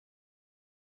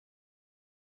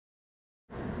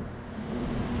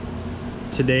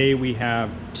Today we have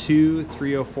two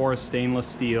 304 stainless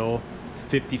steel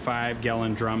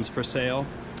 55-gallon drums for sale.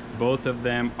 Both of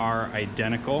them are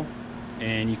identical,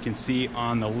 and you can see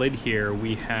on the lid here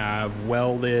we have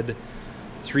welded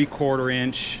 3/4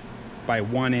 inch by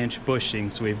 1 inch bushing.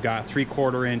 So we've got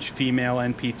 3/4 inch female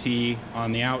NPT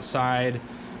on the outside,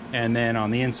 and then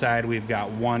on the inside we've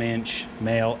got 1 inch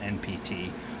male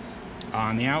NPT.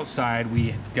 On the outside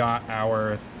we've got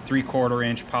our 3/4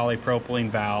 inch polypropylene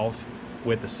valve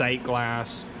with the sight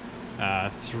glass,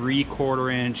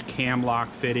 3/4 inch cam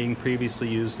lock fitting previously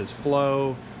used as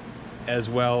flow, as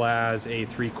well as a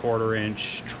 3/4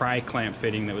 inch tri-clamp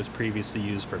fitting that was previously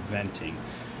used for venting.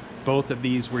 Both of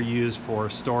these were used for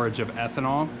storage of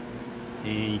ethanol,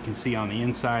 and you can see on the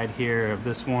inside here of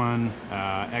this one,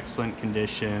 excellent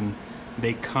condition.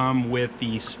 They come with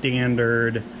the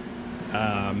standard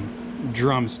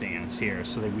drum stands here,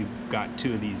 so that we've got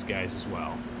two of these guys as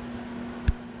well.